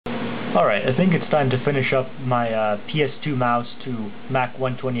Alright, I think it's time to finish up my PS2 mouse to Mac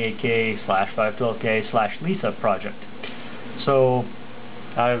 128K/512K/Lisa project. So,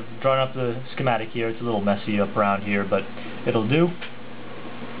 I've drawn up the schematic here. It's a little messy up around here, but it'll do.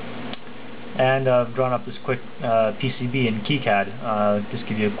 And I've drawn up this quick PCB in KiCad. Just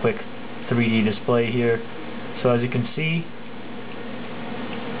give you a quick 3D display here. So as you can see,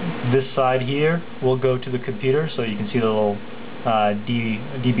 this side here will go to the computer, so you can see the little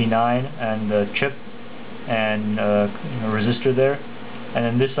DB9 and the chip and resistor there, and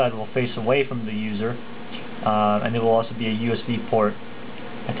then this side will face away from the user, and there will also be a USB port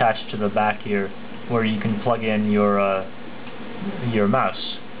attached to the back here where you can plug in your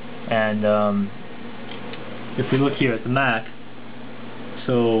mouse. And if we look here at the Mac,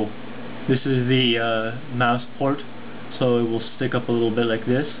 so this is the mouse port, so it will stick up a little bit like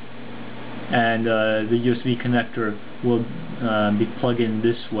this, and the USB connector will be plugged in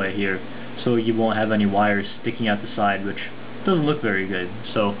this way here, so you won't have any wires sticking out the side, which doesn't look very good.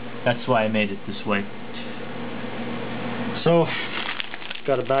 So that's why I made it this way. So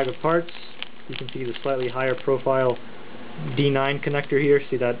got a bag of parts. You can see the slightly higher profile D9 connector here.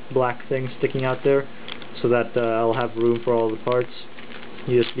 See that black thing sticking out there? So that I'll have room for all the parts.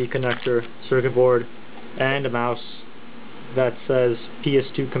 USB connector, circuit board, and a mouse that says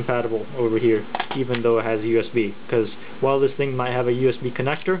PS2 compatible over here, even though it has USB, because while this thing might have a USB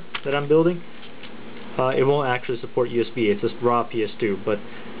connector that I'm building, it won't actually support USB. It's just raw PS2, but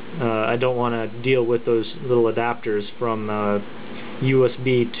I don't want to deal with those little adapters from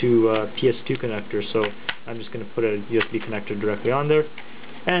USB to PS2 connector, so I'm just going to put a USB connector directly on there.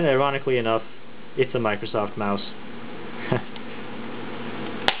 And ironically enough, it's a Microsoft mouse.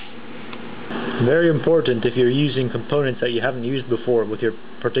 Very important, if you're using components that you haven't used before with your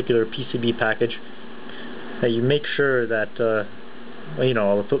particular PCB package, that you make sure that well, you know,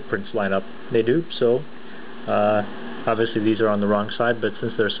 all the footprints line up. They do, so obviously these are on the wrong side, but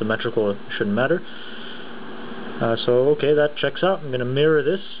since they're symmetrical it shouldn't matter. So okay, that checks out. I'm going to mirror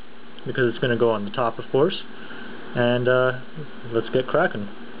this because it's going to go on the top, of course, and let's get cracking.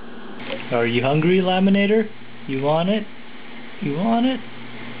 Are you hungry, Laminator? You want it? You want it?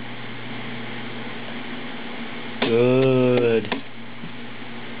 Good.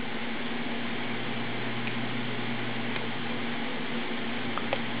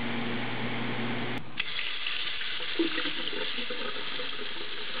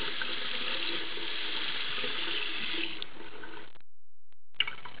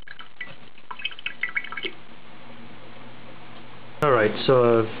 Alright,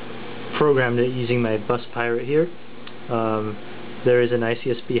 so I've programmed it using my bus pirate here. There is an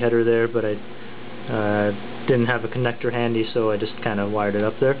ICSP header there, but I didn't have a connector handy, so I just kind of wired it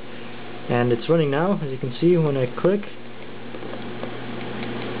up there. And it's running now, as you can see when I click.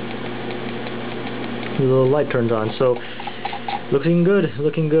 The little light turns on, so looking good,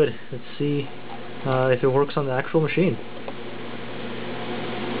 looking good. Let's see if it works on the actual machine.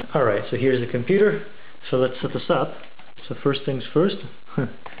 Alright, so here's the computer, so let's set this up. So first things first,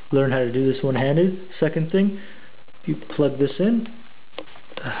 learn how to do this one-handed. Second thing, you plug this in.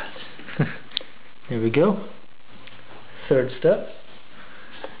 There we go. Third step,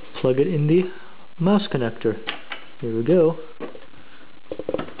 plug it in the mouse connector. Here we go.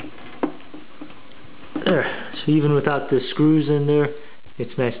 There. So even without the screws in there,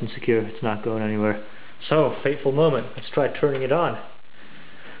 it's nice and secure. It's not going anywhere. So, fateful moment. Let's try turning it on.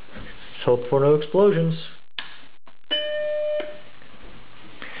 Let's hope for no explosions.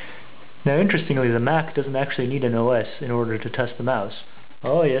 Now interestingly, the Mac doesn't actually need an OS in order to test the mouse.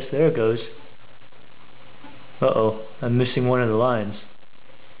 Oh yes, there it goes. Uh-oh, I'm missing one of the lines.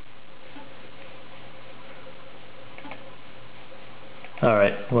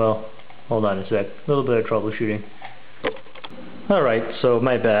 Alright, well, hold on a sec. A little bit of troubleshooting. Alright, so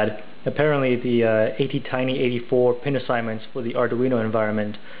my bad. Apparently the ATtiny84 pin assignments for the Arduino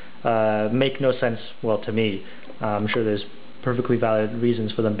environment make no sense, well, to me. I'm sure there's perfectly valid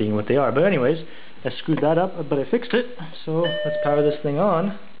reasons for them being what they are. But anyways, I screwed that up, but I fixed it. So let's power this thing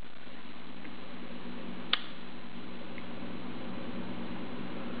on.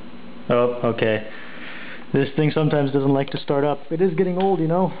 Oh, okay. This thing sometimes doesn't like to start up. It is getting old, you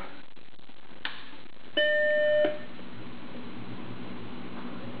know.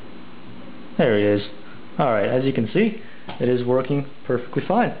 There it is. Alright, as you can see, it is working perfectly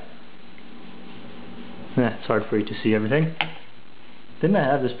fine. It's hard for you to see everything. Didn't I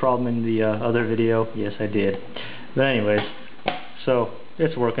have this problem in the other video? Yes, I did. But anyways, so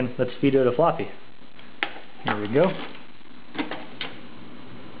it's working. Let's feed it a floppy. There we go.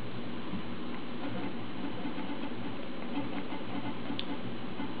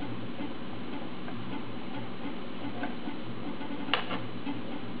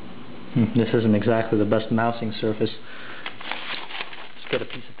 This isn't exactly the best mousing surface. Let's get a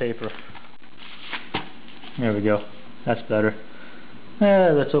piece of paper. There we go. That's better.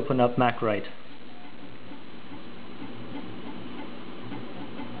 Let's open up Mac Right.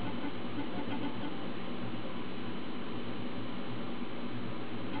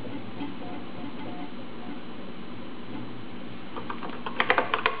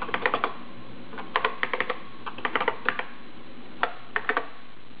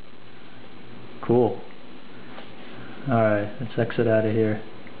 Cool. Alright, let's exit out of here.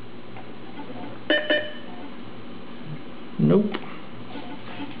 Nope.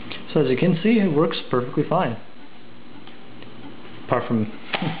 So as you can see, it works perfectly fine. Apart from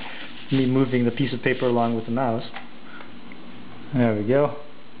me moving the piece of paper along with the mouse. There we go.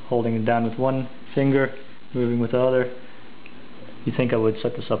 Holding it down with one finger, moving with the other. You'd think I would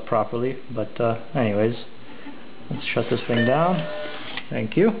set this up properly, but anyways, let's shut this thing down.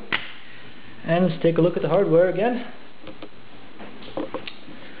 Thank you. And let's take a look at the hardware again.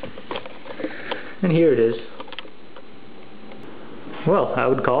 And here it is. Well, I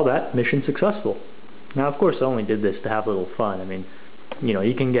would call that mission successful. Now, of course, I only did this to have a little fun. I mean, you know,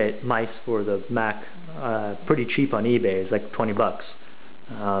 you can get mice for the Mac pretty cheap on eBay. It's like 20 bucks.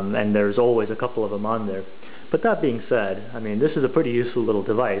 And there's always a couple of them on there. But that being said, I mean, this is a pretty useful little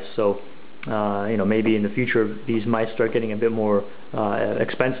device. So, you know, maybe in the future these mice start getting a bit more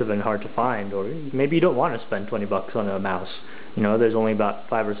expensive and hard to find, or maybe you don't want to spend 20 bucks on a mouse. You know, there's only about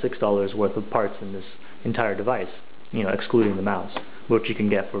 $5 or $6 worth of parts in this entire device, you know, excluding the mouse, which you can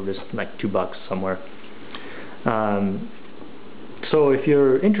get for just like $2 somewhere. So if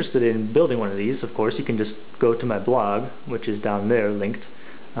you're interested in building one of these, of course, you can just go to my blog, which is down there linked,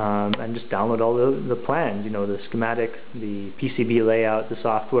 and just download all the plans, you know, the schematic, the PCB layout, the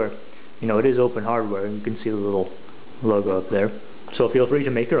software. You know, it is open hardware, and you can see the little logo up there. So feel free to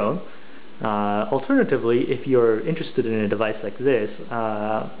make your own. Alternatively, if you're interested in a device like this,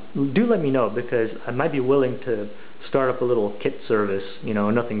 do let me know, because I might be willing to start up a little kit service, you know,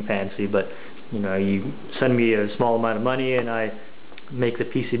 nothing fancy, but you know, you send me a small amount of money and I make the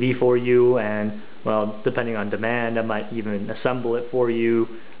PCB for you, and well, depending on demand, I might even assemble it for you.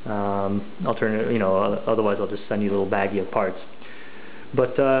 You know, otherwise I'll just send you a little baggie of parts.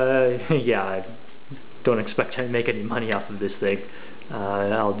 But yeah, I don't expect to make any money off of this thing.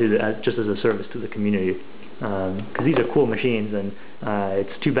 I'll do that just as a service to the community, because these are cool machines, and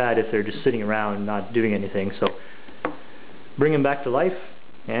it's too bad if they're just sitting around not doing anything. So bring them back to life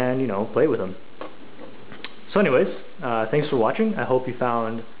and, you know, play with them. So anyways, thanks for watching. I hope you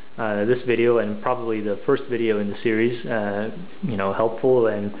found this video, and probably the first video in the series, you know, helpful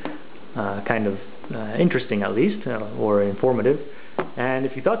and kind of interesting at least, or informative. And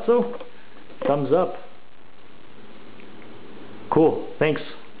if you thought so, thumbs up. Cool, thanks.